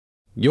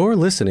You're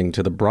listening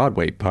to the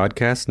Broadway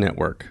Podcast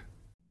Network.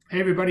 Hey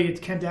everybody,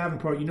 it's Ken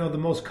Davenport. You know, the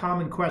most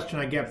common question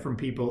I get from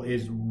people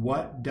is,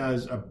 what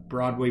does a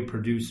Broadway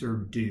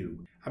producer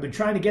do? I've been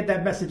trying to get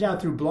that message out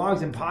through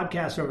blogs and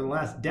podcasts over the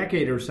last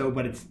decade or so,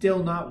 but it's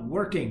still not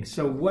working.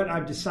 So what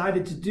I've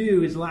decided to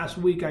do is last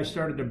week I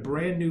started a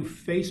brand new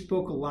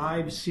Facebook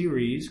Live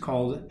series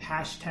called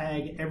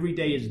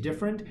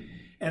 #EveryDayIsDifferent,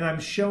 and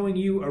I'm showing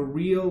you a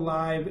real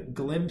live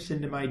glimpse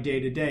into my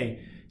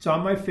day-to-day. It's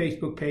on my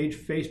Facebook page,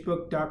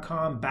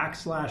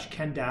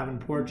 facebook.com/Ken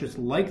Davenport. Just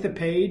like the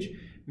page.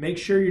 Make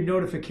sure your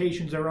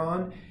notifications are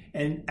on.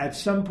 And at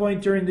some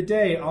point during the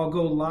day, I'll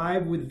go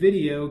live with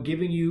video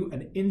giving you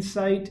an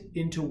insight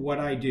into what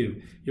I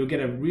do. You'll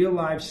get a real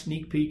live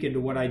sneak peek into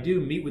what I do.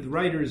 Meet with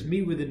writers,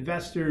 meet with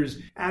investors,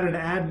 at an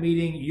ad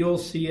meeting. You'll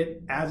see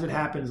it as it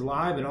happens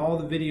live, and all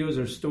the videos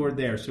are stored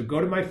there. So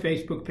go to my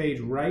Facebook page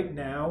right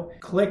now,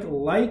 click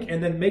like,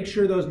 and then make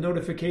sure those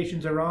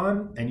notifications are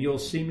on, and you'll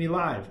see me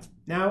live.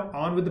 Now,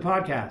 on with the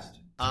podcast.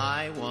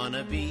 I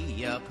wanna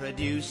be a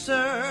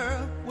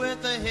producer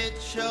with a hit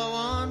show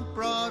on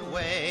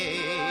Broadway.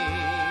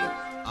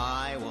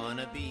 I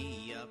wanna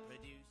be a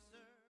producer.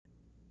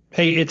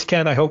 Hey, it's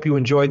Ken. I hope you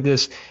enjoyed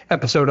this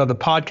episode of the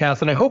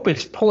podcast, and I hope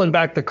it's pulling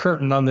back the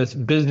curtain on this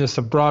business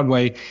of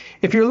Broadway.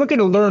 If you're looking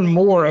to learn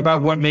more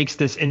about what makes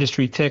this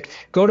industry tick,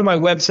 go to my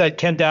website,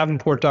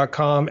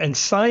 kendavenport.com, and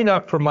sign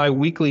up for my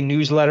weekly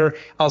newsletter.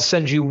 I'll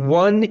send you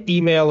one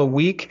email a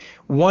week,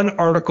 one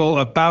article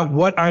about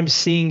what I'm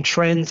seeing,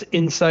 trends,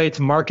 insights,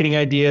 marketing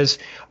ideas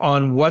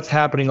on what's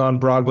happening on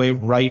Broadway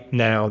right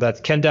now. That's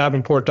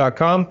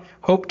kendavenport.com.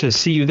 Hope to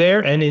see you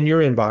there and in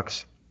your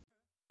inbox.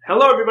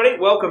 Hello, everybody.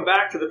 Welcome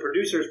back to the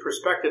Producer's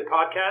Perspective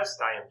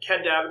podcast. I am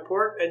Ken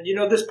Davenport, and you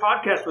know, this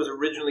podcast was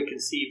originally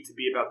conceived to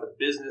be about the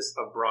business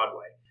of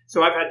Broadway.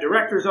 So I've had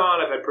directors on,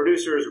 I've had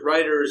producers,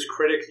 writers,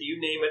 critics, you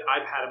name it,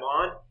 I've had them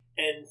on.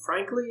 And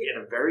frankly, in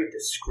a very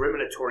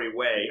discriminatory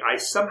way, I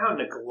somehow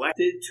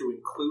neglected to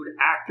include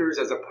actors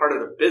as a part of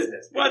the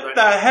business. What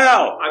the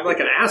hell? I'm like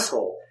an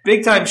asshole.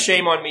 Big time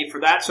shame on me for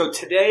that. So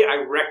today I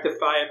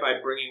rectify it by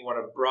bringing one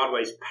of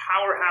Broadway's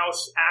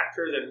powerhouse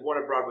actors and one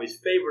of Broadway's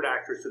favorite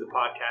actors to the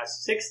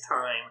podcast,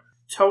 6-time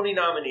Tony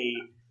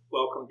nominee.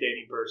 Welcome,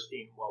 Danny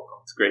Burstein.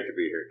 Welcome. It's great to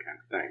be here, Ken.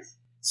 Thanks.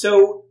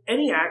 So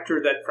any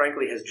actor that,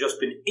 frankly, has just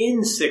been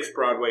in 6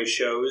 Broadway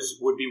shows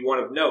would be one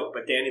of note.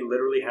 But Danny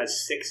literally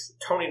has 6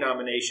 Tony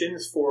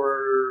nominations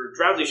for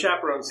Drowsy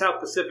Chaperone, South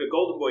Pacific,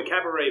 Golden Boy,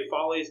 Cabaret,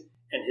 Follies,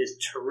 and his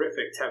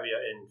terrific Tevye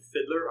in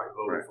Fiddler. I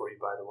voted for you,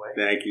 by the way.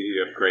 Thank you.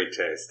 You have great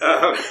taste.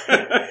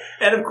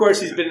 And, of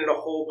course, he's been in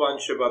a whole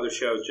bunch of other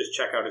shows. Just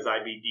check out his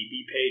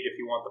IMDb page if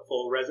you want the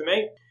full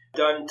resume.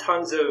 Done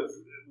tons of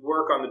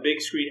work on the big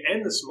screen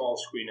and the small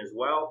screen as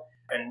well.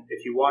 And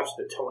if you watch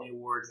the Tony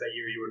Awards that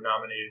year, you were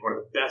nominated one of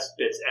the best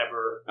bits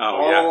ever.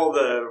 All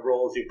the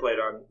roles you played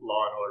on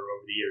Law and Order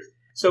over the years.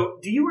 So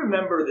do you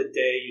remember the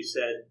day you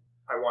said,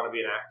 I want to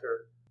be an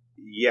actor?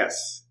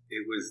 Yes.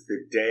 It was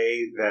the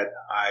day that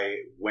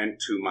I went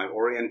to my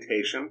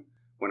orientation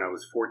when I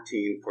was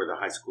 14 for the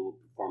High School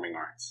of Performing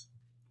Arts.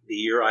 The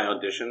year I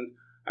auditioned,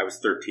 I was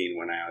 13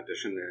 when I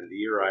auditioned, and the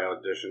year I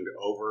auditioned,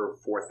 over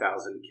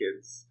 4,000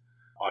 kids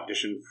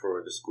auditioned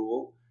for the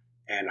school,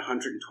 and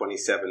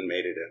 127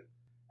 made it in.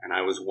 And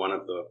I was one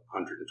of the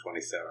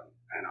 127.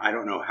 And I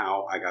don't know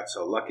how I got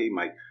so lucky.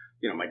 My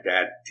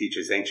dad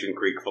teaches ancient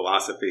Greek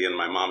philosophy, and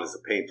my mom is a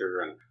painter.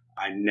 And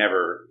I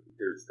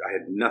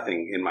had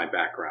nothing in my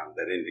background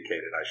that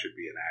indicated I should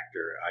be an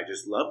actor. I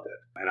just loved it.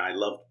 And I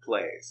loved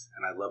plays,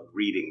 and I loved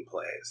reading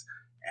plays.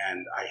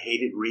 And I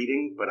hated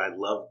reading, but I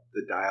loved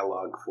the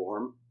dialogue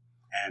form.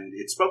 And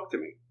it spoke to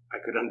me. I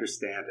could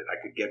understand it. I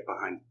could get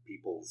behind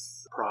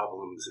people's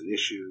problems and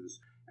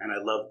issues. And I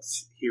loved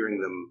hearing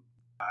them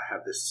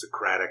have this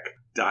Socratic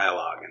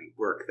dialogue and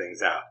work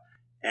things out.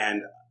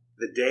 And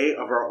the day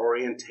of our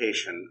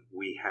orientation,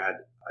 we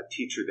had a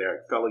teacher there,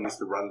 a fellow who used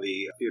to run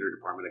the theater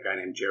department, a guy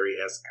named Jerry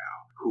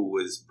Eskow, who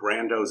was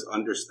Brando's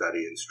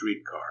understudy in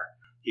Streetcar.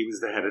 He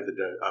was the head of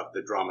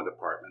the drama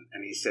department.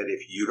 And he said,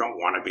 if you don't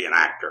want to be an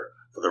actor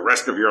for the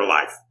rest of your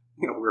life,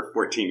 we're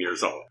 14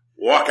 years old,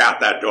 walk out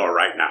that door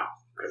right now,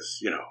 because,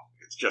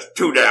 it's just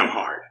too damn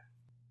hard.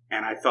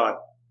 And I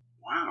thought,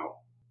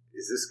 wow,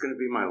 is this going to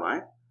be my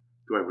life?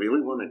 Do I really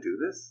want to do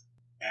this?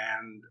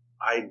 And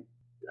I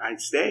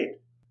stayed.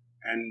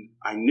 And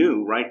I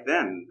knew right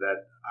then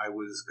that I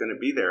was going to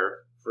be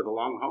there for the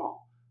long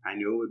haul. I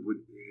knew it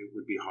would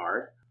be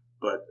hard,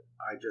 but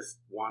I just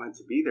wanted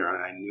to be there,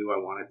 and I knew I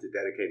wanted to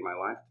dedicate my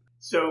life.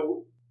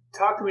 So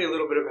talk to me a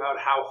little bit about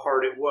how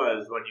hard it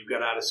was when you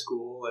got out of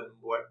school and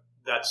what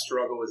that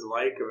struggle was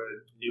like of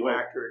a new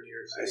actor in New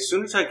York City. As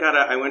soon as I got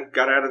out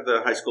of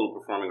the High School of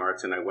Performing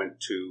Arts, and I went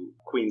to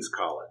Queens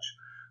College,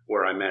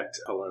 where I met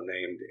a fellow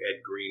named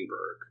Ed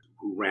Greenberg,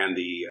 who ran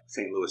the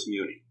St. Louis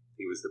Muni.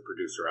 He was the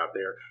producer out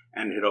there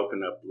and had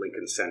opened up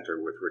Lincoln Center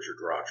with Richard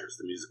Rodgers,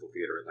 the musical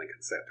theater at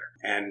Lincoln Center.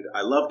 And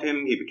I loved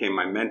him. He became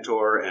my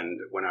mentor. And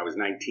when I was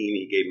 19,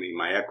 he gave me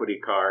my equity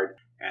card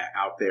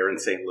out there in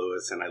St.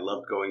 Louis. And I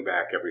loved going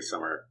back every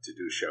summer to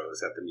do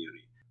shows at the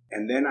Muni.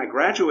 And then I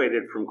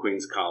graduated from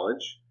Queens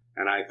College,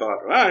 and I thought,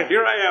 well,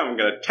 here I am, I'm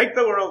going to take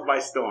the world by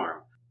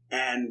storm.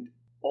 And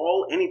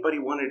all anybody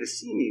wanted to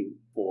see me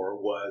for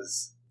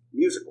was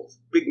musicals,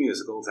 big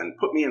musicals, and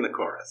put me in the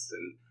chorus.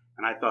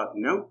 And I thought,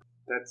 nope,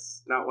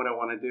 that's not what I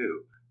want to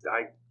do.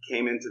 I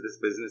came into this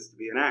business to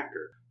be an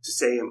actor, to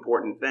say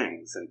important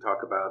things and talk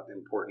about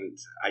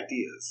important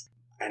ideas.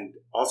 And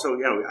also,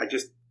 I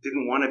just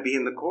didn't want to be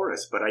in the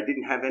chorus, but I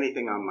didn't have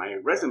anything on my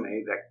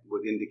resume that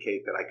would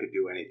indicate that I could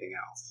do anything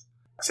else.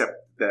 Except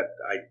that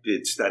I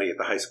did study at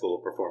the High School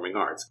of Performing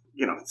Arts.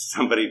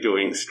 Somebody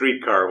doing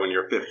Streetcar when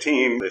you're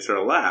 15, they sort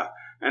of laugh.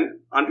 And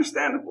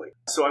understandably.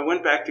 So I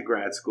went back to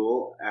grad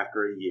school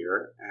after a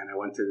year, and I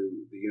went to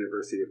the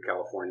University of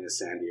California,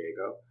 San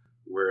Diego,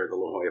 where the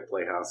La Jolla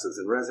Playhouse is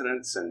in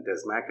residence, and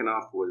Des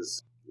McAnuff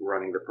was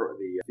running the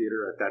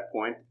theater at that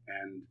point,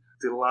 and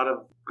did a lot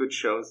of good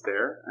shows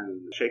there,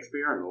 and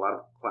Shakespeare, and a lot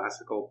of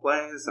classical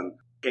plays, and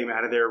came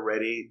out of there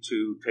ready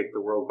to take the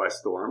world by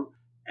storm.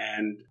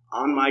 And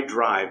on my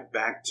drive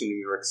back to New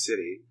York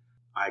City,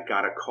 I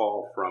got a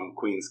call from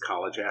Queens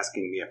College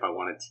asking me if I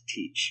wanted to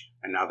teach.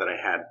 And now that I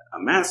had a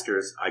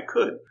master's, I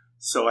could.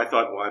 So I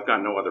thought, well, I've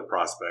got no other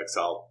prospects.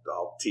 I'll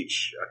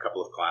teach a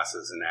couple of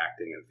classes in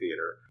acting and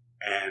theater.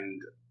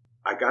 And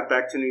I got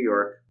back to New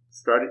York,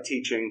 started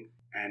teaching,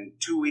 and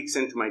 2 weeks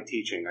into my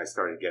teaching, I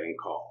started getting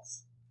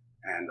calls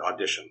and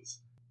auditions.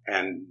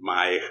 And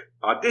my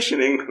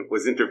auditioning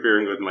was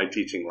interfering with my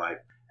teaching life.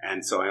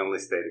 And so I only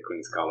stayed at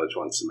Queens College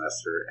one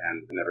semester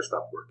and never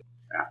stopped working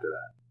after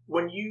that.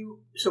 When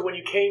you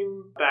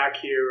came back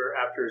here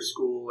after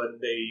school and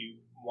they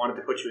wanted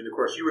to put you in the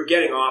course, you were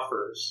getting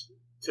offers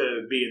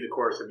to be in the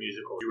course of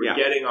musicals. You were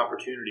getting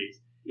opportunities.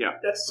 Yeah.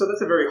 That's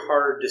a very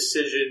hard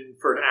decision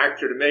for an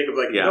actor to make of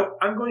no,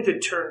 I'm going to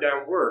turn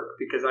down work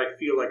because I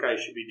feel like I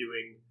should be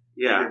doing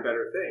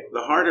better things.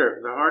 The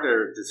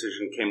harder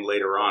decision came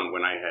later on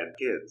when I had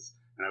kids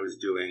and I was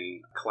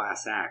doing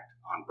class act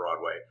on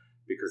Broadway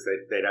because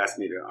they'd asked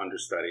me to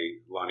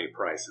understudy Lonnie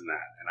Price in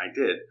that, and I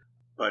did.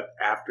 But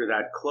after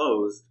that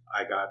closed,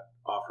 I got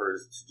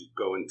offers to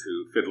go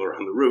into Fiddler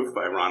on the Roof,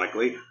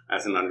 ironically,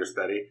 as an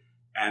understudy,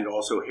 and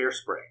also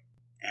Hairspray.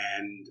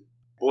 And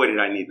boy, did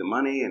I need the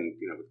money and,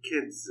 with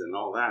kids and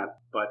all that.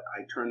 But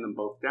I turned them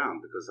both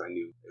down because I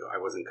knew I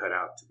wasn't cut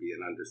out to be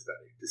an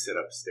understudy, to sit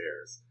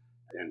upstairs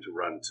and to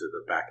run to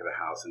the back of the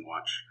house and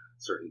watch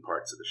certain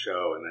parts of the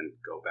show and then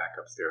go back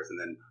upstairs and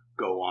then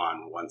go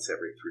on once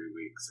every 3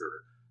 weeks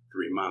or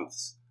 3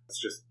 months. It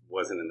just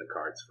wasn't in the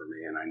cards for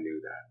me, and I knew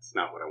that. It's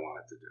not what I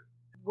wanted to do.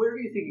 Where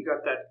do you think you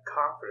got that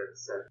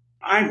confidence?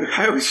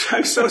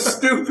 I'm so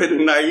stupid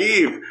and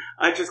naive.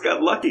 I just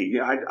got lucky.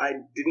 I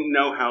didn't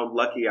know how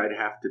lucky I'd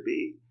have to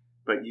be.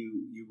 But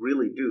you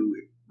really do.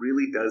 It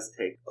really does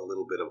take a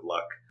little bit of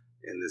luck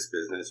in this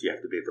business. You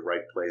have to be at the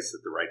right place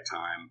at the right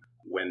time.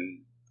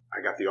 When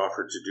I got the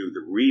offer to do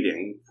the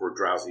reading for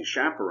Drowsy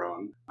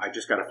Chaperone, I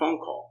just got a phone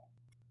call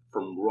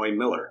from Roy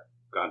Miller,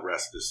 God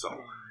rest his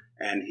soul.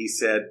 And he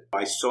said,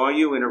 I saw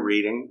you in a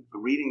reading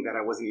that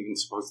I wasn't even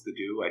supposed to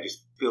do. I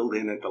just filled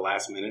in at the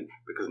last minute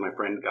because my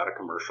friend got a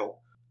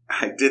commercial.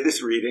 I did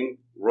this reading.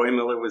 Roy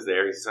Miller was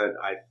there. He said,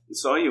 I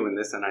saw you in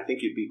this, and I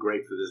think you'd be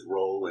great for this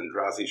role in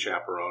Drowsy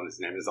Chaperone. His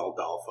name is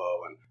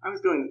Aldolfo. And I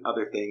was doing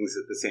other things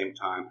at the same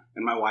time.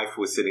 And my wife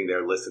was sitting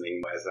there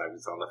listening as I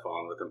was on the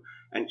phone with him.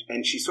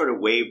 And she sort of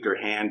waved her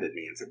hand at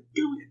me and said,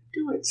 do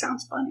it.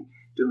 Sounds funny.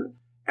 Do it.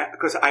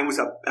 Because I was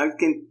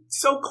getting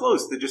so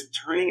close to just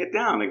turning it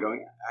down and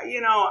going, I'm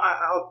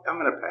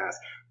going to pass.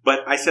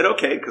 But I said,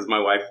 okay, because my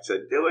wife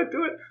said, do it.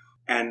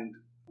 And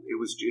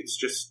it's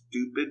just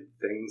stupid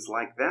things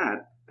like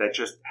that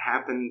just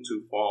happened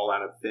to fall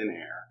out of thin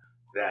air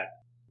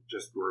that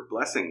just were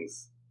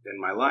blessings in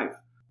my life.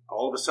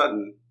 All of a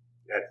sudden,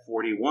 at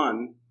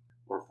 41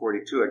 or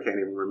 42, I can't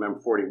even remember,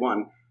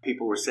 41,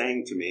 people were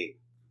saying to me,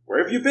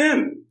 where have you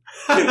been?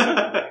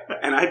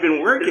 And I've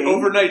been working. An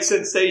overnight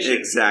sensation.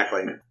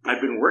 Exactly.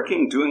 I've been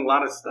working, doing a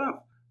lot of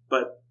stuff,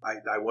 but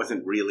I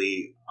wasn't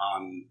really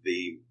on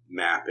the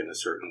map in a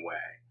certain way,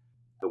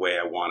 the way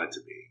I wanted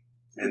to be.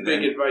 And the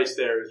big advice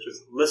there is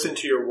just listen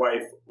to your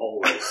wife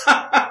always.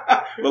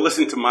 Well,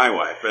 listen to my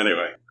wife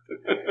anyway.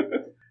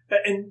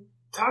 And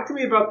talk to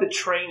me about the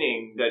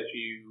training that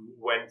you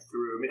went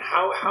through. I mean,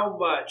 how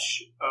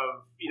much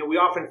of, we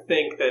often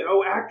think that,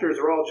 actors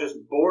are all just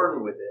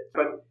born with it,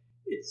 but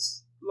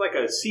it's like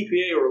a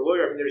CPA or a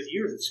lawyer. I mean, there's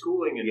years of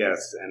schooling.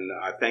 Yes, and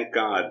thank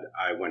God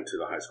I went to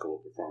the High School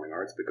of Performing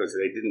Arts because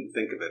they didn't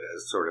think of it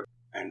as sort of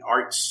an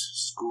arts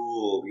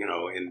school,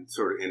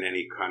 in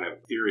any kind of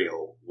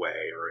ethereal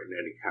way or in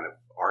any kind of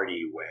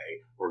arty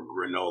way or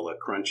granola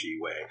crunchy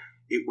way.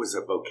 It was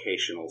a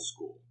vocational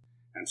school.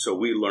 And so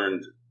we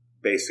learned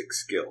basic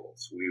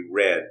skills. We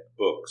read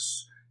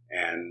books,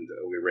 and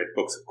we read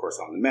books, of course,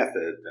 on the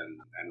method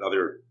and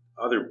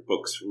other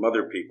books from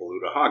other people,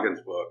 Uta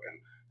Hagen's book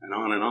and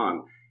on and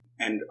on.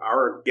 And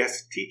our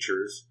guest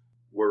teachers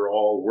were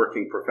all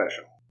working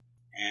professional.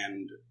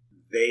 And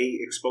they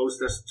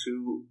exposed us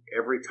to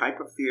every type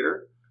of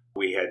theater.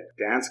 We had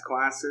dance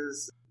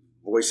classes,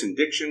 voice and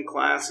diction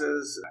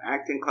classes,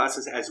 acting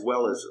classes, as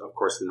well as, of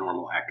course, the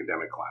normal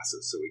academic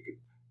classes, so we could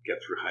get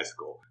through high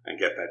school and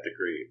get that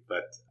degree.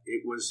 But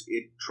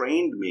it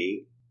trained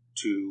me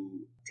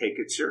to take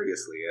it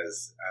seriously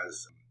as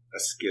a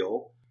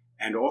skill,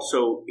 and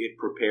also it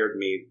prepared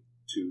me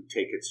to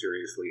take it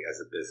seriously as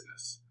a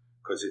business,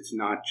 because it's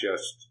not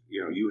just,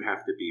 you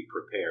have to be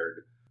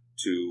prepared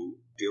to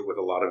deal with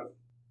a lot of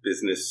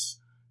business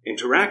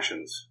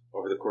interactions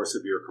over the course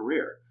of your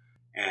career.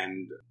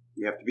 And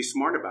you have to be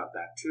smart about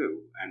that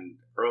too. And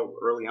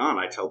early on,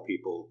 I tell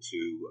people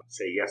to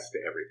say yes to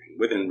everything,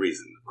 within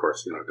reason. Of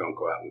course, don't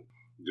go out and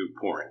do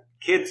porn.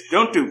 Kids,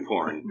 don't do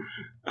porn.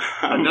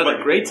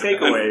 Another great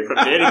takeaway from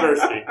Danny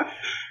Burstein.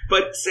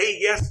 But say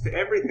yes to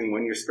everything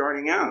when you're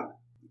starting out.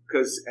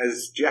 Because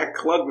as Jack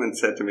Klugman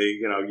said to me,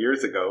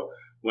 years ago,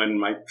 when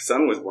my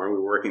son was born, we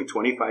were working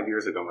 25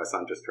 years ago. My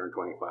son just turned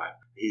 25.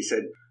 He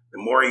said,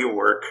 the more you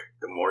work,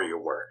 the more you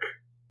work.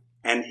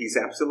 And he's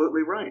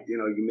absolutely right.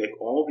 You make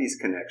all these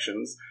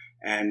connections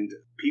and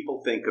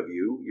people think of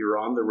you. You're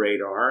on the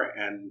radar,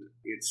 and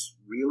it's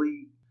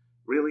really,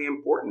 really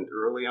important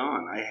early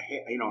on.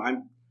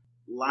 I'm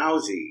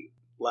lousy,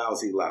 I'll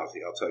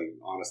tell you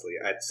honestly,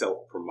 at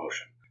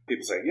self-promotion.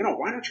 People say,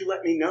 why don't you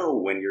let me know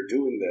when you're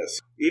doing this?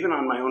 Even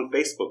on my own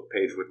Facebook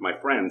page with my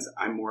friends,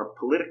 I'm more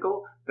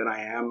political than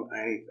I am.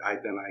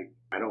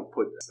 I don't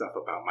put stuff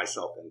about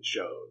myself in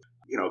shows,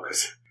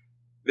 because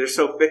they're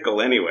so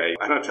fickle anyway.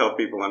 I don't tell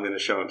people I'm in a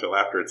show until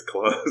after it's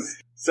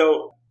closed.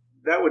 So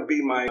that would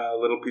be my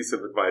little piece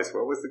of advice.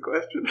 What was the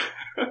question?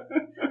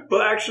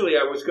 Well, actually,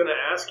 I was going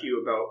to ask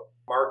you about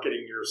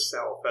marketing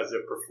yourself as a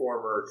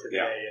performer today.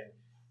 Yeah. And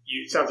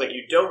it sounds like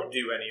you don't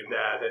do any of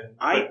that.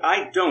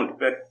 I don't,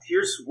 but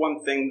here's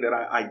one thing that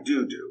I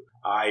do.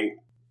 I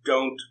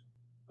don't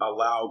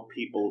allow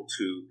people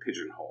to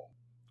pigeonhole.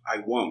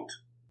 I won't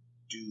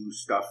do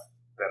stuff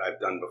that I've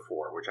done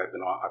before, which I've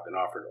been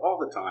offered all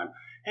the time.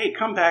 Hey,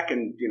 come back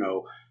and,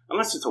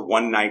 unless it's a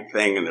one-night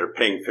thing and they're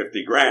paying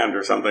 $50,000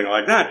 or something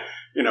like that,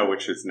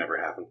 which has never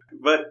happened.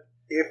 But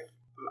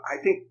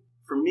I think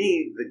for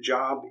me, the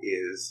job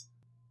is,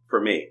 for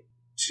me,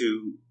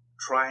 to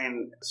try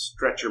and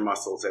stretch your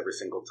muscles every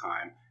single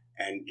time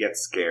and get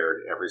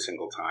scared every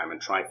single time and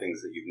try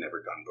things that you've never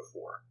done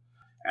before.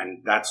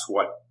 And that's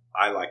what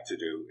I like to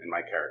do in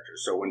my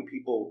characters. So when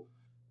people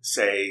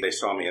say they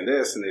saw me in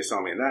this and they saw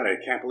me in that, I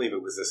can't believe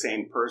it was the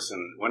same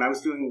person. When I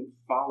was doing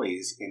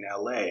Follies in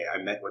LA,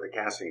 I met with a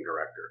casting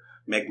director,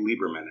 Meg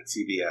Lieberman at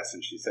CBS,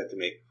 and she said to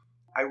me,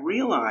 I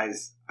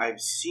realize I've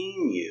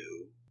seen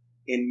you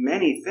in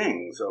many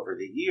things over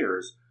the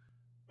years,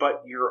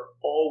 but you're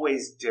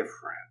always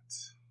different.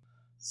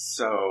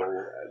 So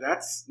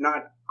that's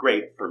not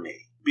great for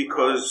me,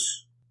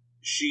 because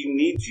she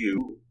needs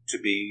you to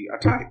be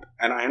a type.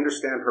 And I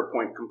understand her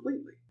point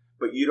completely,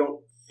 but you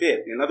don't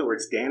fit. In other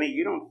words, Danny,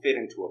 you don't fit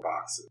into a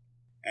box.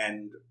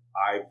 And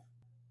I've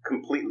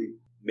completely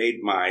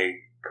made my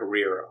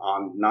career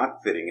on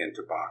not fitting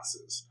into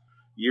boxes.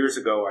 Years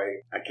ago,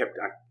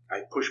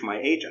 I pushed my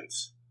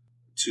agents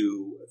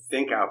to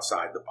think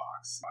outside the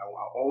box. I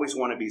always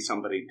want to be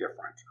somebody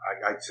different.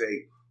 I'd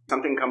say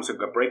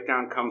a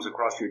breakdown comes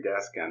across your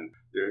desk, and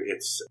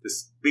it's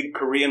this big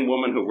Korean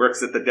woman who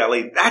works at the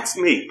deli. That's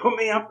me. Put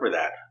me up for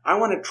that. I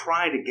want to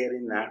try to get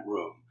in that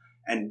room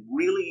and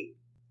really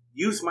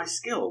use my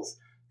skills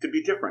to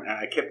be different. And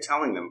I kept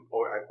telling them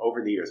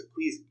over the years,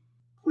 please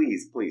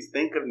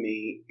think of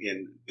me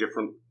in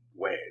different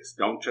ways.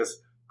 Don't just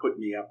put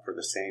me up for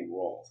the same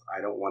roles.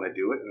 I don't want to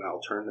do it, and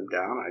I'll turn them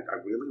down. I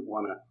really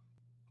want to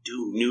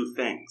do new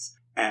things.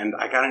 And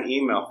I got an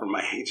email from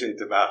my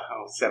agent about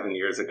 7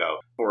 years ago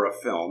for a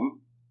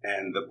film,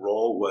 and the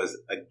role was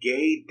a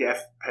gay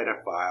deaf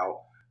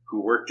pedophile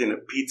who worked in a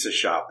pizza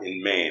shop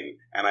in Maine.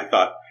 And I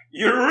thought,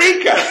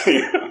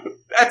 Eureka!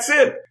 That's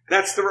it.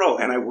 That's the role.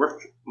 And I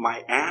worked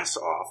my ass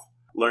off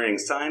learning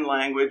sign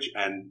language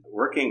and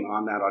working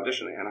on that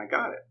audition, and I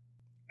got it.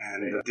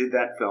 And I did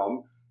that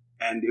film,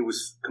 and it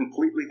was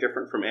completely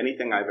different from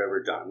anything I've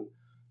ever done.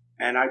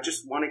 And I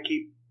just want to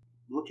keep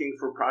looking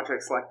for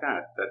projects like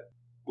that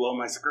blow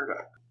my skirt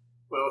up.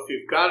 Well, if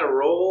you've got a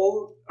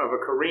role of a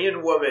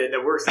Korean woman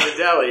that works in the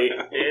deli,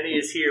 Annie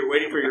is here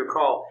waiting for your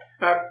call.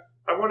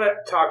 I want to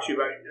talk to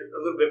you about a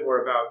little bit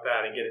more about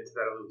that and get into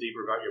that a little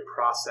deeper about your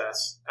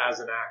process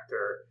as an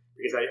actor,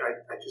 because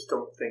I just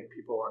don't think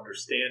people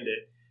understand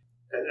it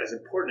as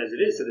important as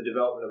it is to the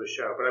development of a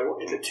show. But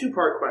it's a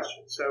two-part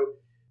question.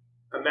 So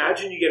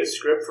imagine you get a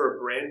script for a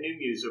brand new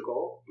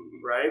musical,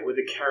 right,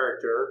 with a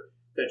character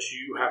that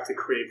you have to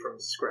create from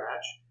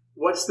scratch.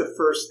 What's the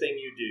first thing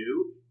you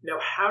do? Now,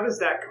 how does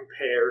that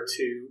compare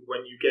to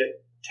when you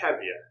get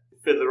Tevye,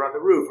 Fiddler on the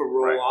Roof, a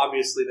role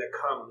obviously that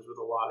comes with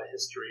a lot of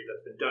history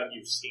that's been done,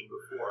 you've seen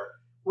before?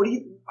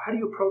 How do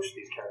you approach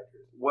these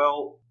characters?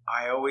 Well,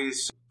 I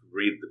always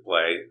read the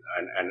play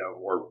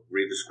or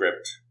read the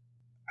script.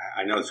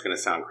 I know it's going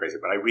to sound crazy,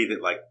 but I read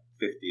it like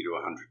 50 to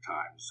 100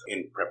 times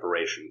in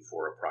preparation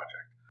for a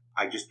project.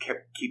 I just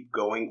keep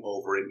going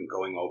over it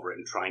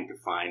and trying to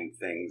find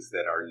things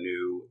that are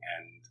new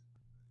and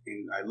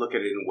I look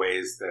at it in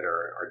ways that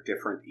are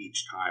different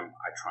each time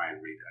I try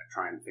and read it. I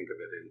try and think of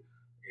it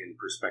in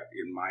perspective,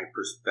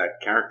 that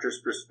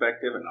character's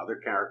perspective and other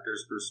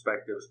characters'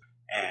 perspectives,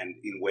 and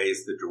in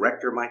ways the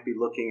director might be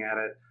looking at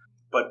it.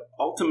 But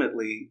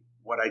ultimately,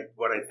 what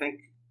I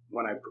think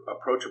when I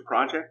approach a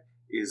project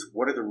is,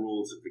 what are the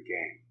rules of the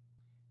game?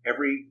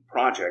 Every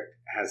project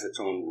has its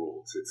own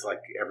rules. It's like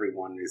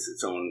everyone is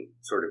its own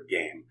sort of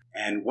game.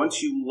 And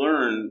once you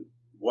learn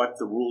what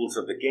the rules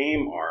of the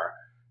game are,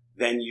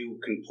 then you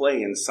can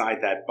play inside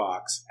that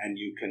box and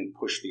you can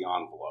push the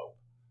envelope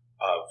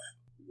of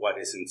what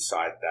is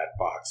inside that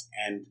box.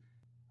 And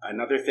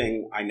another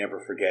thing I never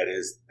forget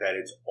is that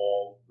it's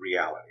all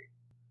reality.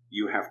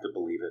 You have to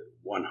believe it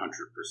 100%.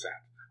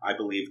 I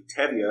believe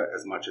Tevye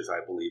as much as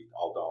I believe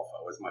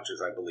Aldolfo, as much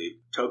as I believe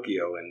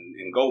Tokyo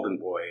in Golden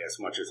Boy, as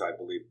much as I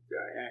believe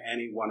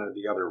any one of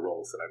the other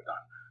roles that I've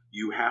done.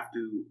 You have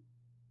to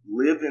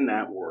live in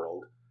that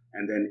world,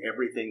 and then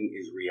everything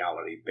is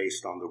reality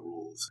based on the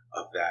rules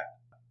of that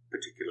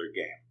particular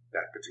game,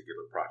 that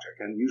particular project.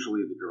 And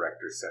usually the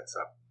director sets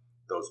up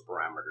those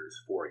parameters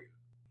for you.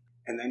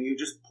 And then you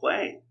just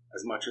play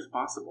as much as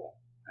possible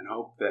and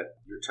hope that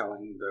you're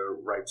telling the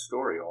right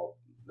story,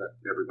 that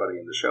everybody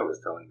in the show is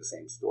telling the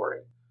same story.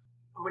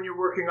 When you're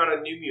working on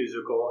a new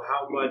musical,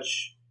 how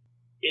much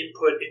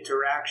input,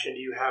 interaction do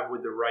you have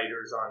with the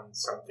writers on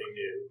something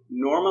new?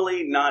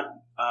 Normally not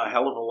a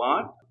hell of a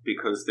lot,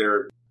 because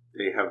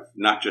they have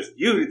not just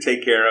you to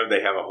take care of,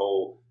 they have a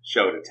whole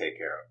show to take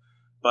care of.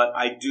 But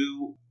I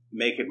do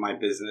make it my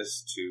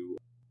business to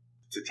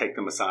take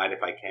them aside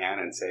if I can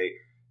and say,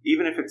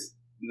 even if it's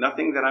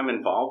nothing that I'm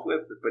involved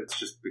with, but it's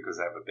just because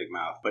I have a big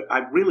mouth. But I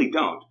really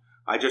don't.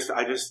 I just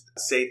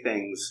say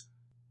things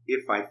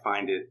if I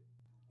find it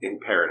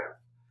imperative.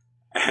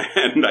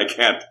 And I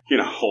can't,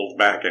 hold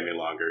back any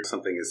longer.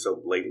 Something is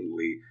so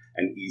blatantly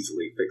and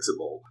easily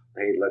fixable.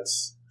 Hey,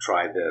 let's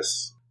try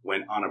this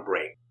when on a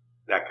break,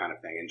 that kind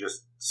of thing, and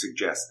just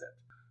suggest it.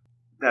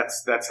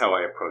 That's how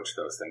I approach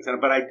those things.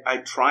 But I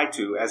try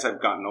to, as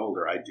I've gotten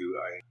older, I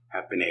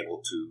have been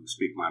able to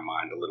speak my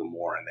mind a little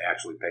more, and they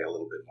actually pay a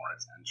little bit more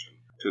attention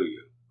to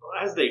you. Well,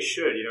 as they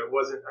should. It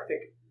wasn't, I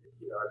think,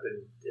 I've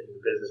been in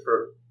the business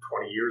for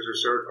 20 years or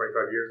so,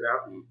 25 years now.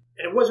 Mm-hmm.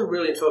 And it wasn't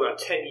really until about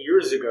 10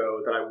 years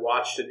ago that I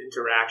watched an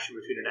interaction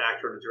between an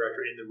actor and a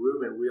director in the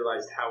room and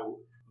realized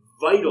how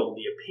vital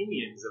the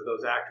opinions of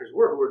those actors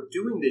were, who were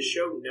doing this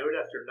show note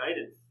after night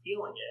and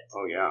feeling it.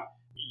 Oh, yeah.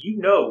 You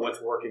know what's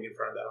working in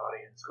front of that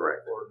audience.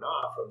 Correct. Or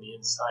not, from the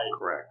inside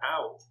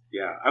out.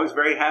 Yeah. I was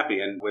very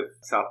happy. And with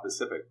South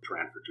Pacific, which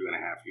ran for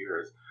 2.5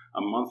 years,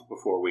 a month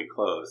before we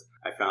closed,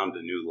 I found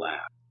a new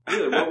laugh.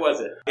 Really? What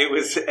was it? It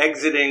was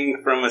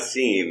exiting from a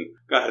scene.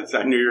 God,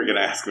 I knew you were going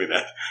to ask me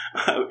that.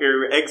 We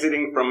were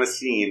exiting from a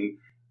scene,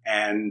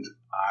 and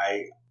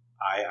I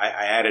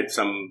added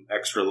some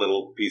extra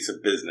little piece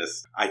of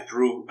business. I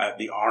threw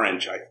the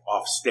orange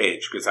off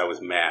stage because I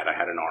was mad. I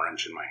had an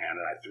orange in my hand,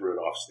 and I threw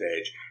it off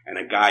stage. And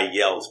a guy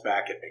yells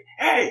back at me,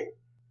 "Hey,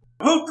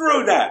 who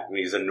threw that?" And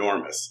he's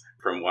enormous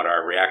from what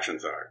our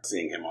reactions are,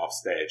 seeing him off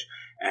stage.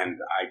 And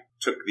I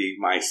took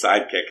my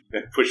sidekick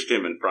and pushed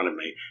him in front of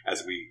me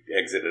as we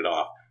exited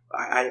off.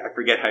 I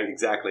forget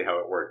exactly how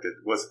it worked. It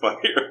was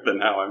funnier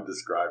than how I'm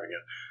describing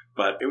it.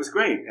 But it was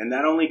great. And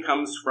that only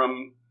comes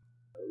from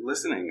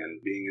listening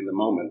and being in the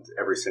moment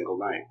every single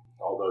night.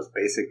 All those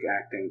basic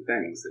acting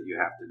things that you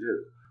have to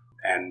do.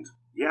 And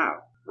yeah,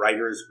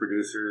 writers,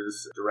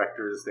 producers,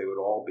 directors, they would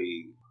all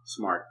be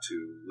smart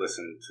to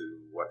listen to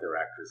what their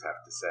actors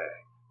have to say.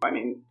 I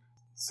mean,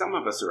 some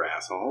of us are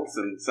assholes,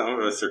 and some of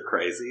us are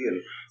crazy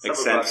and eccentric.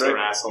 Some of us are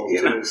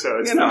assholes too, so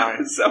it's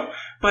fine.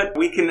 But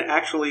we can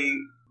actually.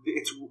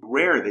 It's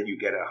rare that you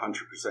get 100%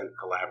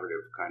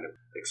 collaborative kind of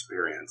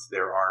experience.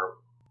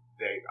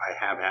 I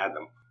have had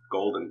them.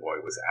 Golden Boy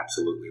was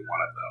absolutely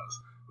one of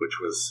those, which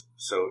was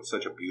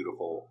such a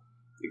beautiful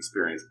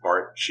experience.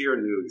 Bart Shear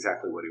knew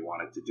exactly what he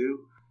wanted to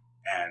do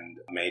and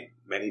made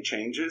many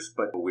changes,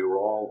 but we were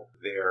all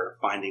there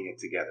finding it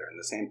together. And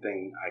the same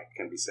thing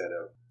can be said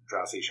of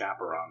Drowsy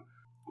Chaperone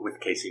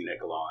with Casey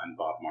Nicola and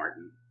Bob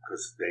Martin,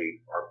 because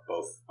they are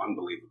both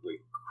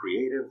unbelievably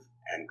creative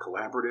and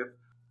collaborative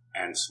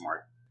and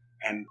smart.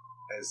 And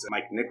as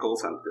Mike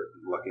Nichols, I'm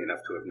lucky enough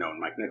to have known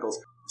Mike Nichols,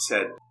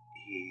 said,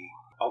 he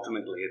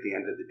ultimately, at the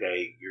end of the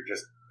day, you're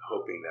just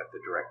hoping that the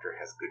director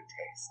has good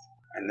taste.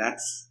 And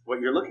that's what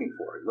you're looking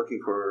for. You're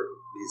looking for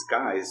these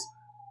guys.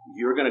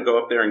 You're going to go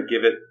up there and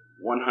give it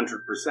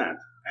 100%,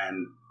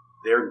 and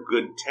their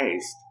good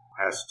taste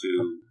has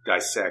to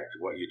dissect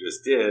what you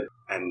just did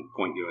and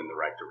point you in the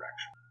right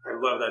direction. I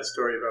love that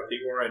story about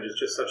the orange. It's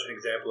just such an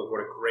example of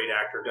what a great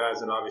actor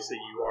does, and obviously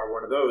you are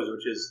one of those,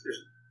 which is,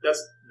 that's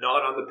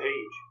not on the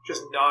page.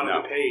 Just not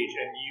on the page,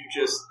 and you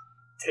just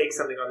take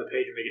something on the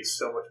page and make it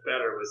so much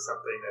better with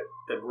something that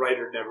the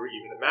writer never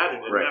even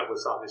imagined, and that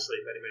was obviously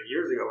many, many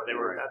years ago when they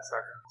were that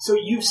sucker. So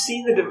you've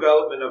seen the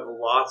development of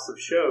lots of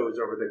shows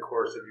over the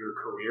course of your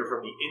career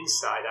from the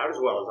inside out, as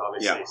well as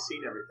obviously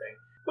seen everything.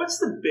 What's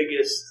the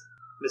biggest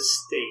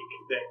mistake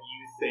that you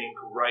think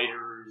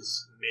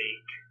writers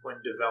make when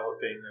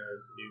developing a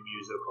new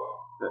musical?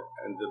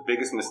 And the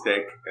biggest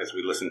mistake, as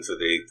we listen to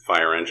the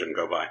fire engine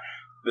go by,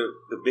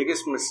 the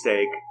biggest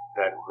mistake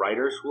that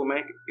writers will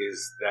make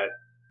is that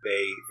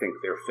they think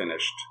they're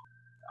finished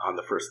on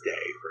the first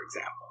day, for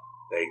example.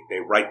 They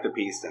write the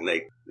piece and they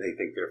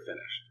think they're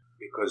finished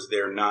because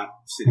they're not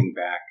sitting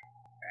back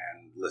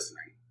and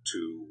listening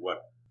to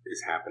what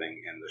is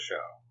happening in the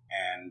show.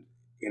 And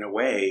in a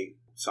way,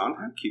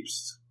 Sondheim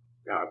keeps,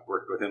 I've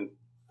worked with him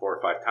 4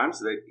 or 5 times,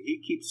 that he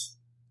keeps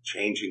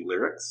changing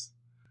lyrics,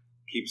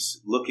 keeps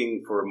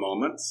looking for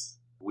moments.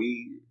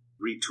 We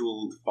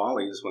retooled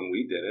Follies when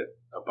we did it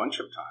a bunch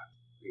of times.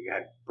 We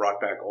had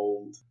brought back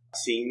old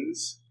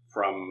scenes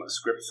from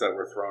scripts that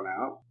were thrown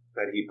out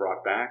that he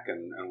brought back,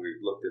 and we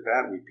looked at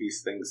that and we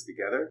pieced things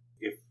together.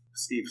 If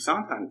Steve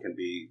Sondheim can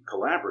be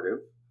collaborative,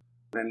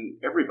 then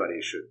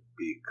everybody should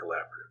be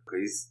collaborative.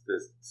 He's the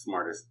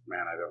smartest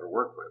man I've ever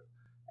worked with.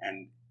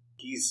 And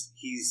he's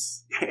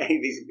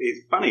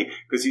funny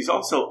because he's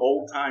also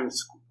old time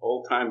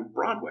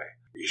Broadway.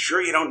 Are you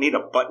sure you don't need a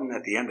button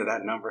at the end of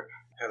that number?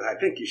 Because I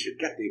think you should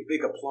get the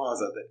big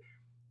applause of it.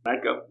 And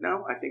I'd go,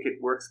 no, I think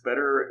it works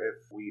better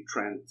if we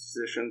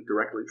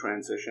directly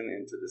transition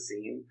into the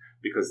scene,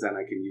 because then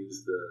I can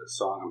use the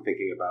song. I'm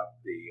thinking about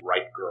the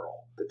Right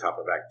Girl, the top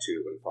of Act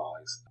 2 in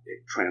Follies.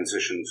 It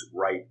transitions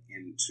right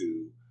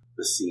into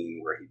the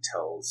scene where he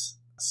tells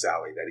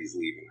Sally that he's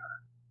leaving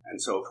her.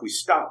 And so if we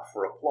stop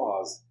for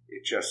applause,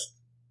 it just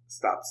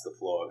stops the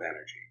flow of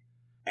energy.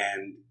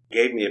 And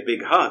gave me a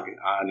big hug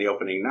on the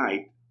opening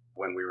night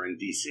when we were in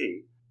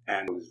D.C.,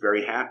 and was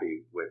very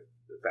happy with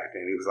the fact.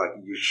 And he was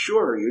like, you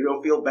sure you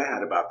don't feel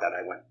bad about that?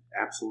 I went,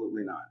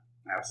 absolutely not.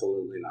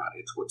 Absolutely not.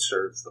 It's what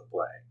serves the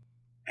play.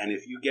 And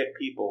if you get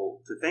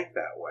people to think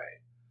that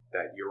way,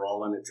 that you're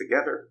all in it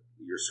together,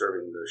 you're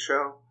serving the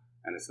show,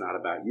 and it's not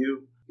about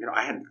you. You know,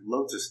 I had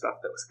loads of stuff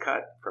that was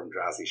cut from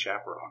Drowsy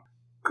Chaperone.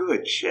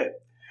 Good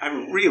shit.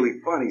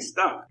 Really funny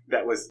stuff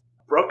that was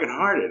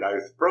brokenhearted. I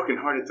was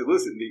brokenhearted to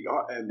lose it.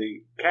 And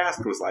the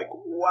cast was like,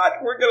 what?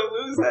 We're going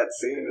to lose that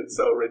scene. It's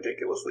so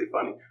ridiculously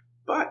funny.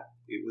 But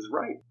it was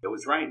right. It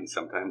was right, and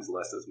sometimes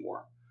less is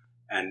more.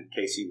 And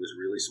Casey was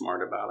really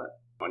smart about it.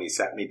 When he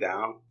sat me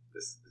down,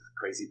 this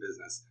crazy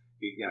business,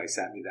 he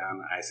sat me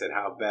down. I said,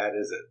 how bad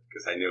is it?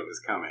 Because I knew it was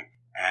coming.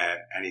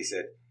 And he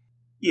said,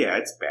 yeah,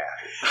 it's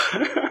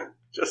bad.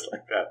 Just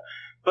like that.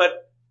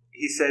 But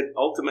he said,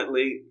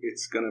 ultimately,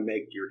 it's going to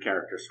make your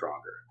character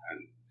stronger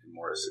and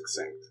more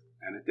succinct.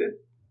 And it did.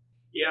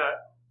 Yeah.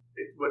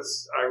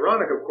 What's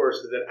ironic, of course,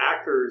 is that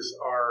actors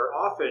are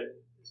often,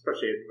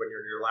 especially when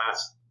you're in your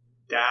last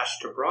dash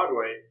to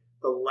Broadway,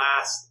 the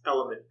last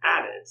element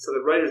added. So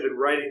the writer's been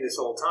writing this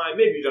whole time.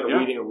 Maybe you've done a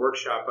reading or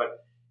workshop,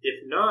 but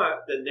if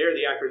not, then there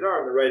the actors are,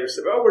 and the writers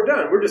said, oh, we're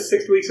done. We're just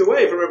 6 weeks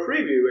away from a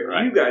preview,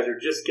 and you guys are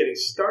just getting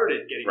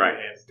started getting your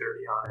hands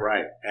dirty on it.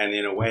 Right. And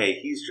in a way,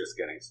 he's just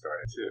getting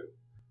started, too,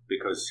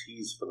 because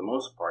he's, for the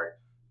most part,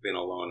 been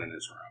alone in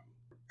his room,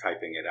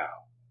 typing it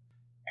out,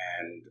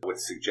 and with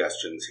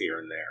suggestions here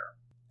and there.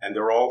 And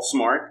they're all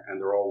smart,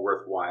 and they're all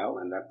worthwhile,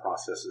 and that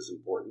process is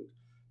important.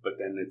 But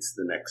then it's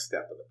the next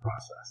step of the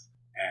process.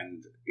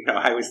 And,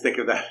 I always think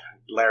of that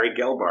Larry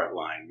Gelbart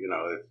line,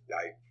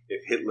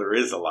 if Hitler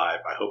is alive,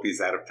 I hope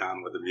he's out of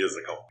town with a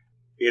musical.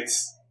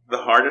 It's the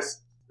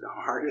hardest,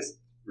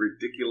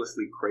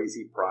 ridiculously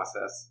crazy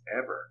process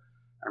ever.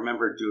 I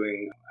remember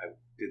I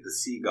did The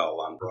Seagull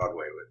on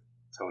Broadway with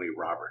Tony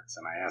Roberts,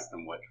 and I asked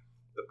him what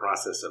the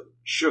process of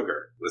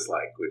Sugar was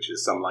like, which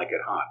is Some Like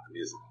It Hot, the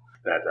musical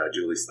that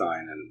Julie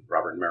Stein and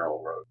Robert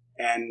Merrill wrote.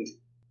 And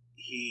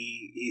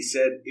he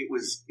said it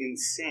was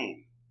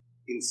insane,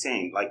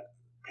 like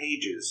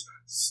pages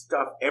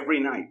stuffed every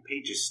night,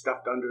 pages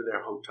stuffed under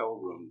their hotel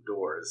room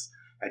doors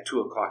at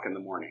 2:00 in the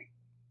morning.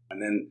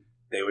 And then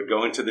they would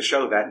go into the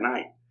show that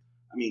night.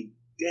 I mean,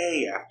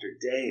 day after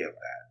day of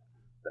that.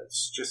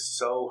 That's just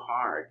so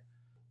hard.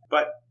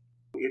 But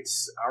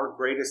it's our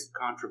greatest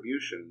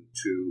contribution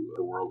to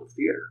the world of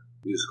theater,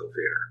 musical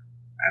theater.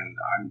 And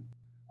I'm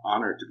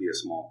honored to be a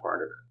small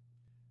part of it.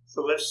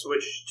 So let's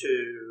switch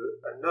to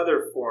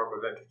another form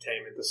of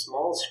entertainment, the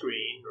small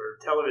screen or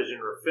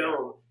television or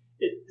film.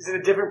 Is it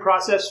a different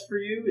process for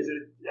you?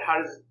 How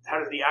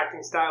does the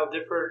acting style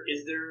differ?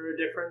 Is there a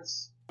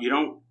difference? In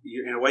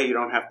a way, you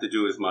don't have to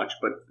do as much,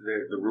 but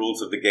the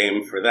rules of the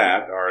game for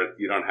that are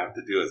you don't have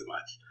to do as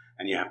much,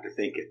 and you have to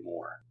think it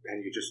more,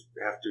 and you just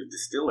have to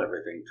distill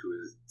everything to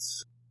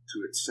its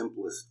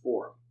simplest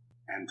form,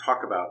 and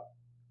talk about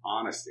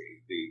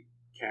honesty. The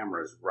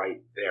camera's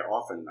right there.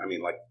 Often,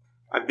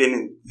 I've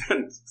been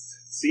in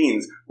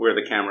scenes where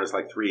the camera is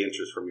like 3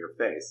 inches from your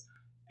face.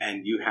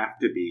 And you have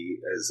to be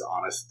as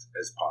honest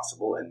as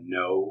possible and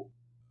know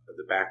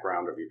the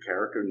background of your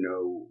character,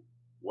 know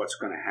what's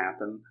going to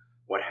happen,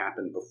 what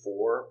happened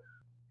before.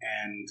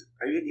 And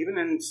even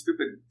in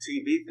stupid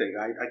TV thing,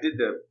 I did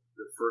the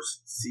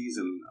first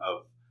season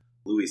of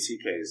Louis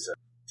C.K.'s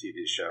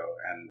TV show,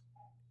 and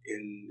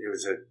it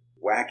was a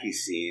wacky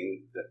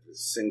scene that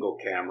was single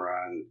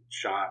camera and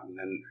shot, and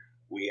then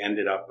we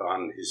ended up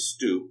on his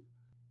stoop,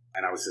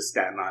 and I was a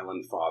Staten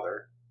Island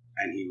father.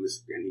 And he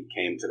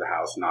came to the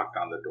house, knocked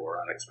on the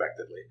door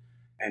unexpectedly.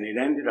 And it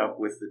ended up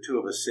with the two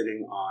of us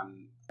sitting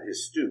on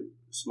his stoop,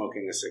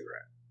 smoking a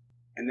cigarette.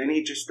 And then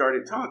he just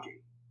started talking.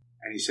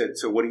 And he said,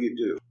 "So what do you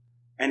do?"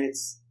 And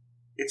it's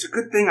a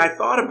good thing I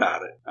thought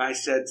about it. I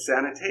said,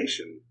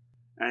 "Sanitation."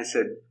 And I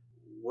said,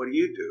 "What do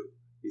you do?"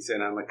 He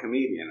said, "I'm a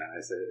comedian." And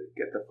I said,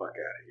 "Get the fuck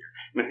out of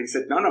here." And he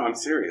said, No, I'm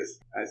serious."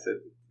 I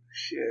said,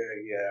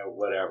 Yeah,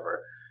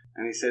 whatever.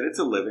 And he said, "It's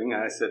a living."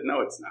 And I said,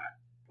 "No, it's not."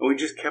 And we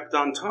just kept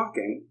on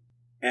talking.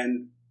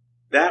 And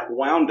that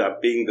wound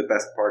up being the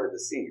best part of the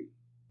scene.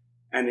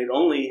 And it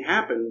only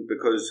happened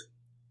because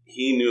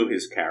he knew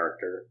his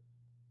character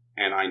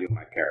and I knew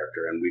my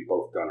character, and we'd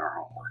both done our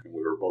homework, and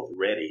we were both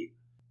ready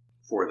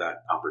for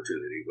that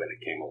opportunity when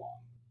it came along.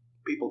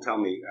 People tell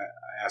me,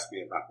 ask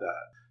me about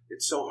that.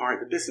 It's so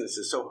hard. The business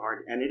is so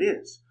hard, and it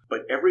is.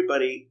 But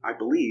everybody, I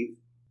believe,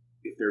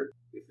 if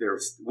they're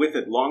with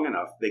it long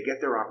enough, they get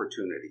their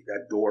opportunity.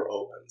 That door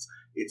opens.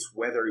 It's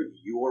whether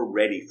you're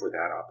ready for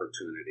that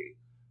opportunity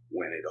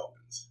when it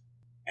opens,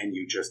 and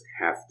you just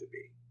have to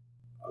be.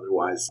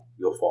 Otherwise,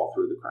 you'll fall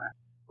through the cracks.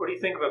 What do you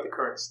think about the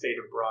current state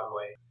of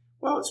Broadway?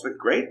 Well, it's been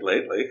great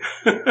lately.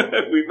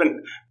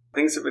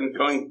 Things have been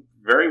going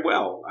very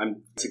well.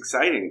 It's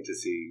exciting to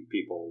see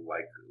people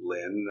like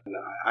Lynn, and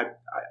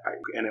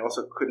and it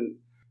also couldn't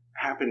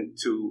happen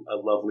to a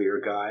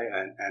lovelier guy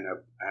and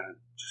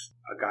just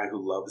a guy who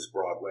loves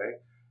Broadway.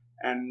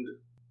 And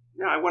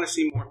I want to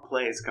see more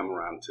plays come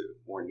around too,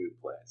 more new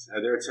plays.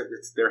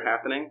 They're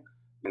happening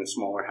in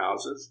smaller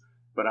houses,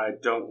 but I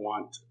don't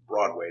want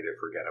Broadway to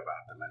forget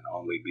about them and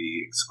only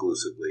be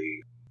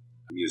exclusively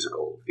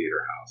musical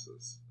theater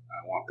houses.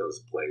 I want those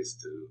plays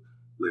to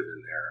live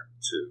in there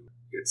too.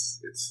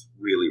 It's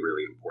really,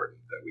 really important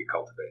that we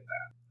cultivate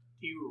that.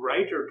 Do you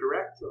write or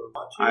direct or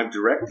watch? I've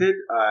directed,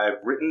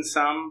 I've written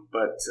some,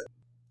 but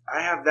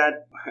I have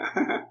that.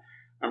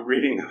 I'm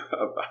reading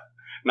about,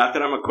 not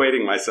that I'm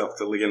equating myself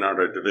to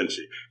Leonardo da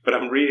Vinci, but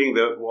I'm reading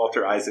the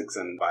Walter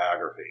Isaacson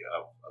biography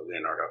of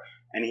Leonardo,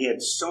 and he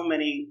had so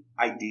many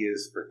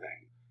ideas for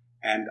things.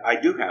 And I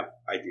do have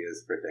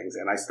ideas for things,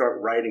 and I start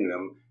writing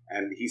them,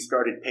 and he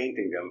started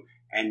painting them,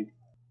 and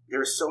there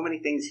are so many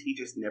things he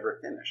just never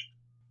finished.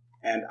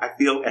 And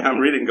and I'm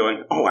reading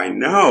going, oh, I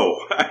know.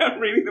 I'm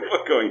reading the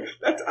book going,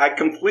 I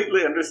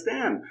completely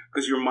understand,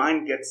 because your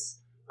mind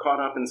gets caught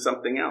up in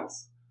something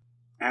else.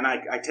 And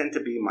I tend to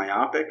be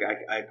myopic.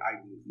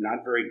 I'm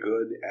not very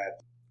good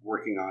at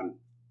working on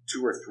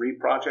 2 or 3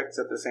 projects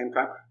at the same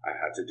time. I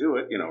had to do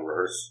it,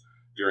 rehearse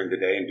during the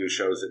day and do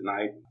shows at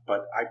night.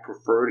 But I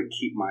prefer to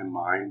keep my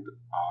mind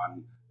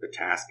on the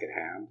task at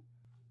hand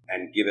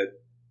and give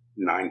it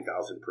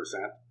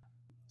 9,000%.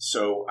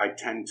 So I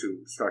tend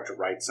to start to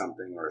write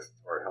something or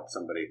help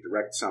somebody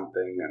direct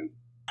something. And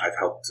I've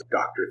helped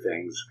doctor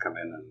things, come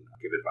in and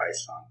give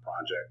advice on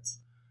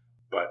projects.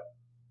 But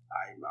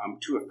I'm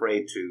too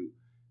afraid to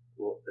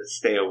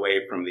stay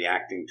away from the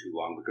acting too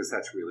long, because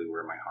that's really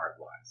where my heart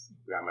lies.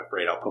 I'm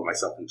afraid I'll put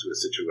myself into a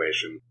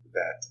situation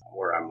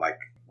where I'm like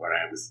when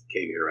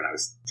came here and I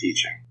was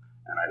teaching,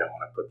 and I don't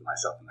want to put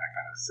myself in that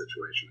kind of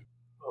situation.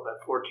 Well,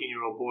 that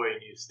 14-year-old boy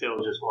in you still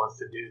just wants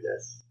to do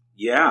this.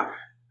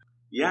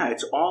 Yeah,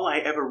 it's all I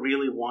ever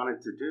really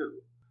wanted to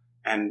do.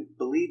 And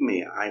believe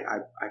me, I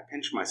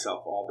pinch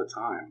myself all the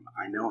time.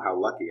 I know how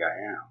lucky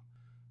I am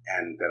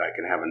and that I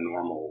can have a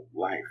normal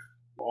life.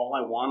 All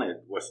I wanted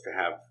was to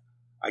have,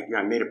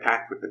 I made a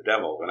pact with the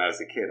devil when I was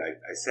a kid.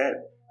 I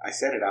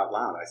said it out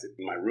loud. I said,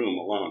 in my room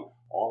alone,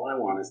 all I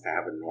want is to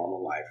have a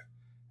normal life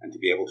and to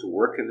be able to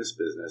work in this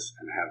business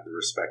and have the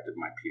respect of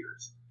my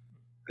peers.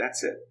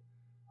 That's it.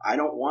 I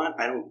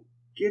don't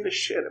give a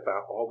shit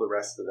about all the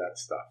rest of that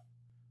stuff.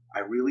 I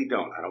really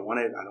don't. I want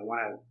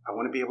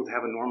to be able to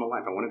have a normal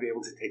life. I want to be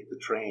able to take the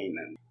train.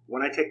 And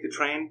when I take the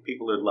train,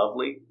 people are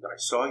lovely. I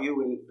saw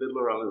you in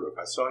Fiddler on the Roof.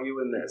 I saw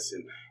you in this.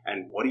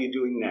 And what are you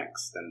doing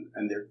next?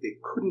 And they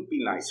couldn't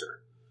be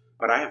nicer.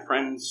 But I have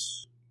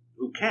friends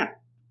who can't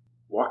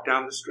walk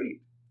down the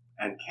street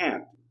and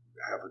can't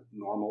have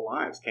normal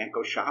lives, can't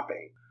go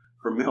shopping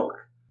for milk.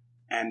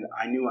 And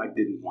I knew I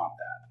didn't want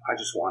that. I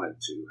just wanted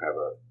to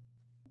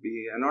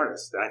be an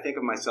artist. And I think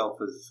of myself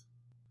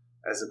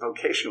as a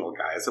vocational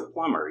guy, as a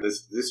plumber.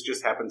 This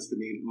just happens to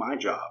be my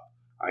job.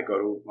 I go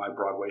to my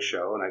Broadway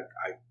show and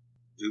I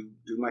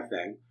do my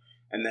thing.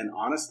 And then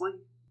honestly,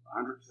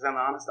 100%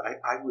 honest,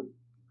 I would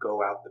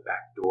go out the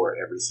back door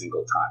every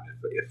single time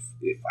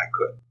if I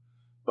could.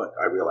 But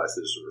I realize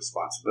there's a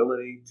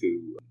responsibility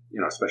to,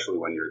 especially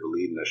when you're the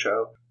lead in the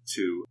show,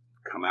 to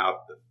come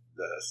out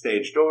the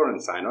stage door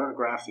and sign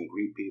autographs and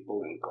greet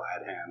people and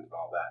glad hand and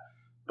all that.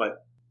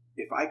 But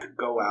if I could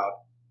go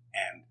out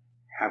and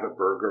have a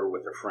burger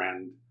with a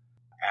friend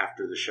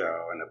after the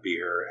show and a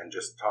beer and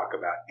just talk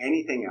about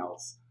anything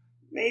else,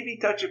 maybe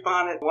touch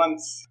upon it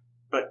once,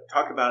 but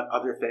talk about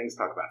other things,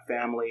 talk about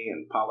family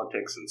and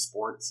politics and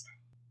sports,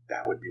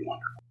 that would be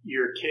wonderful.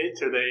 Your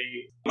kids, are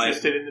they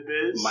interested in the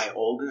biz? My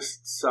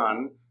oldest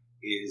son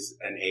is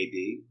an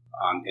AD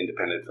on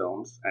independent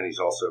films, and he's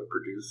also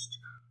produced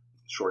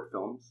short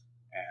films,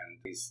 and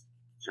he's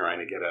trying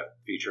to get a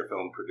feature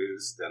film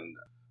produced, and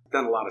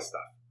done a lot of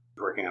stuff. He's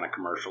working on a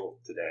commercial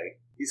today.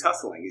 He's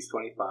hustling. He's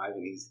 25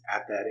 and he's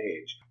at that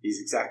age. He's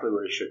exactly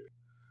where he should be.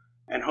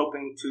 And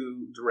hoping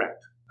to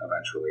direct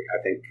eventually.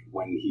 I think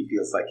when he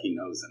feels like he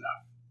knows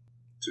enough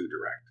to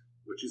direct,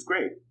 which is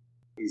great.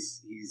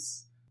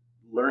 He's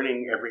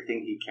learning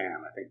everything he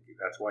can. I think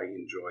that's why he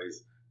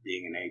enjoys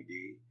being an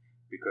AD,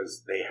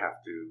 because they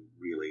have to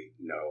really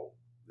know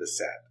the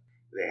set.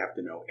 They have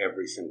to know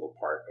every single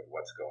part of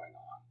what's going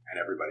on and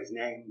everybody's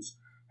names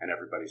and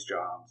everybody's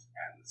jobs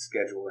and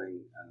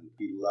scheduling. And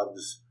he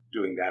loves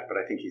doing that, but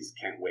I think he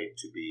can't wait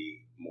to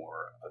be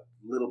a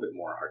little bit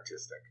more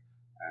artistic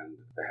and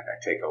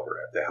take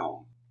over at the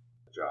helm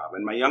job.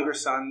 And my younger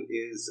son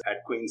is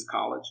at Queens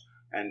College,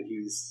 and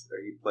he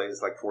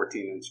plays like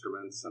 14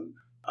 instruments, and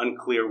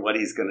unclear what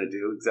he's going to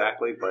do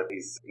exactly, but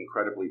he's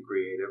incredibly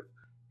creative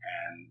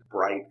and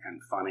bright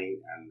and funny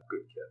and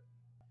good kid.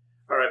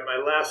 All right, my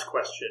last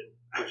question,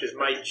 which is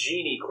my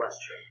genie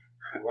question.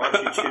 I want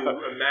you to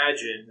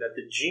imagine that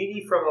the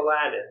genie from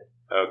Aladdin,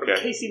 from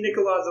Casey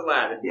Nicolaus'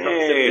 Aladdin,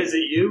 comes to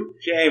visit you.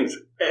 James.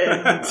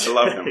 And I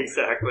love him.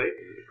 Exactly.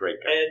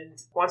 Great guy.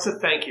 And wants to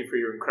thank you for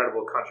your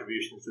incredible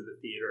contributions to the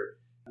theater.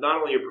 Not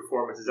only your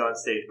performances on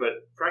stage,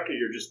 but frankly,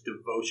 your just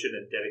devotion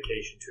and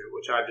dedication to it,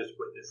 which I've just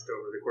witnessed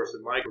over the course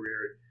of my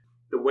career.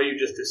 The way you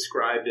just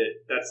described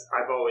it,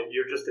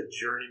 you're just a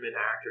journeyman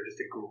actor,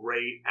 just a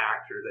great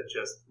actor that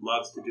just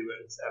loves to do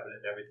it. It's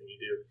evident in everything you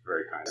do.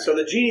 Very kind. So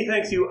the genie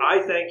thanks you,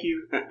 I thank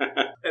you,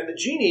 and the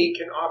genie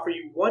can offer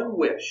you one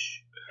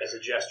wish as a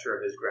gesture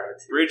of his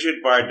gratitude.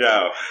 Bridget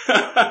Bardot.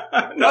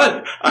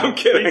 Done. I'm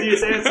kidding.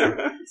 Easiest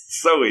answer.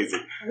 So easy.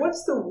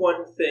 What's the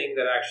one thing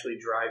that actually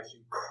drives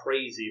you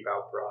crazy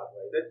about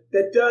Broadway?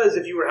 That does,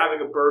 if you were having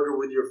a burger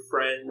with your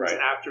friends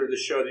after the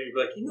show, that you'd be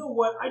like, you know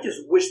what? I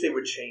just wish they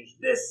would change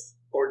this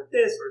or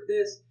this or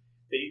this.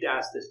 That you'd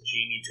ask this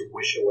genie to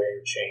wish away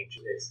or change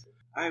this.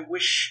 I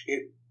wish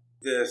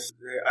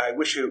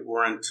it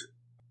weren't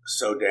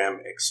so damn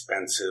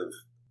expensive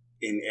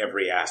in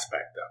every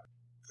aspect of it.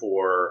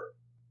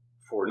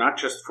 For not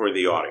just for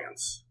the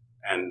audience.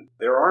 And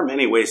there are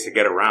many ways to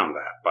get around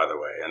that, by the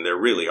way, and there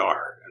really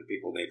are, and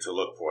people need to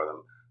look for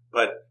them.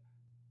 But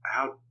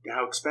how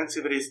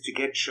expensive it is to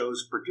get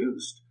shows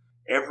produced.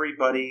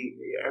 Everything,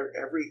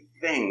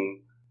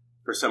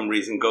 for some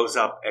reason, goes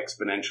up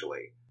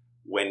exponentially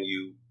when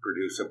you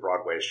produce a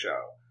Broadway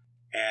show.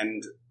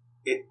 And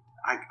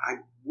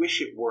I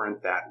wish it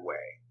weren't that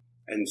way.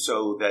 And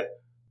so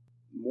that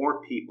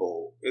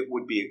it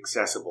would be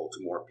accessible to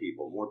more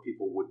people. More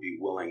people would be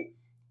willing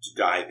to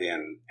dive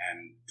in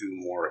and do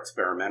more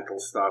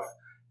experimental stuff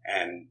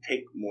and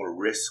take more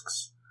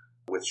risks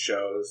with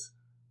shows.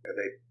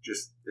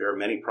 There are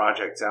many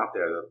projects out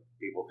there that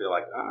people feel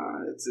like,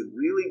 it's a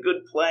really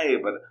good play,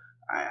 but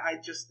I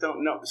just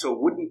don't know. So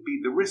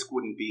the risk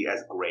wouldn't be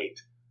as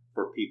great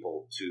for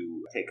people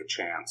to take a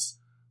chance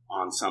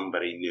on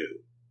somebody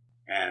new.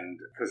 And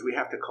because we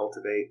have to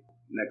cultivate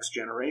next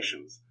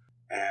generations.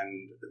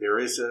 And there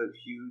is a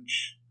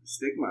huge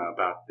stigma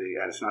about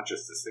and it's not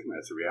just a stigma,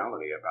 it's a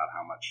reality about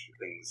how much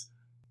things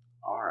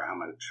are,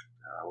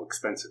 how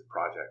expensive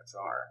projects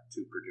are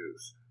to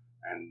produce.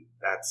 And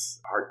that's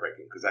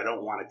heartbreaking because I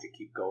don't want it to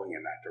keep going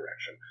in that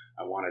direction.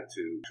 I want it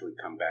to actually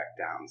come back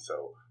down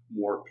so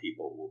more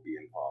people will be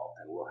involved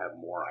and we'll have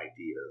more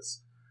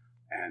ideas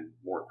and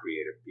more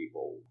creative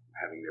people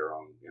having their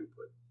own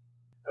input.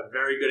 A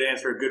very good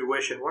answer, a good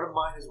wish, and one of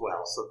mine as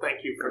well. So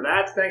thank you for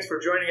that. Thanks for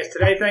joining us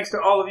today. Thanks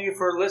to all of you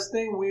for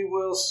listening. We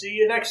will see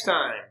you next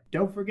time.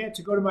 Don't forget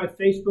to go to my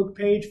Facebook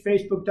page,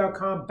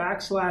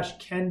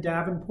 facebook.com/Ken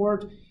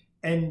Davenport,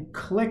 and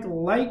click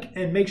like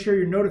and make sure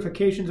your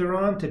notifications are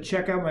on to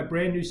check out my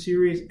brand new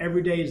series,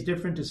 Every Day is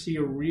Different, to see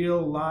a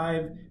real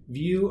live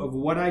view of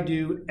what I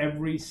do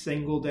every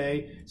single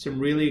day. Some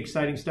really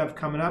exciting stuff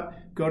coming up.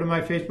 Go to my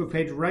Facebook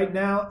page right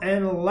now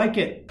and like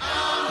it.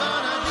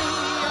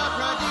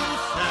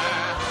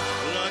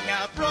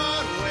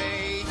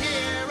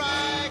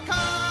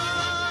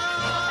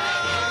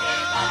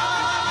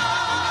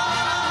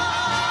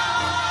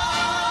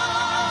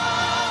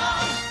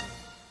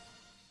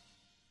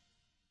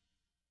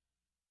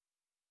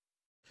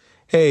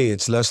 Hey,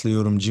 it's Leslie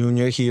Odom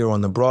Jr. here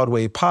on the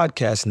Broadway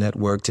Podcast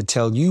Network to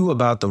tell you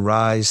about the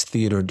Rise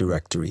Theater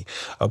Directory,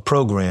 a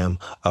program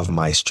of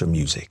Maestro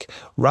Music.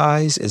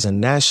 Rise is a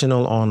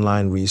national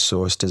online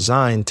resource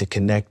designed to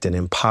connect and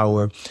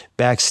empower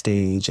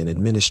backstage and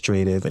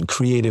administrative and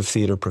creative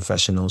theater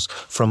professionals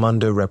from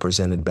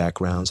underrepresented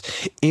backgrounds.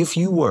 If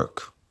you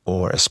work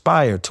or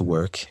aspire to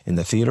work in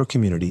the theater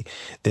community,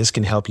 this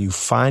can help you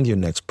find your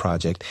next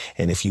project.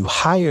 And if you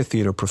hire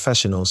theater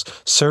professionals,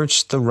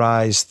 search the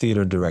Rise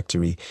Theater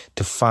Directory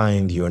to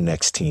find your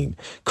next team.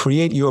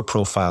 Create your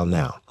profile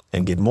now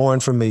and get more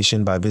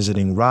information by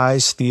visiting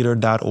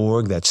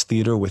risetheater.org. That's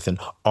theater with an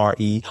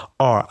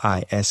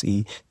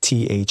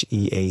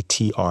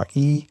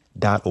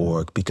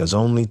RERISETHEATRE.org, because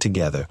only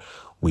together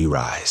we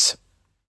rise.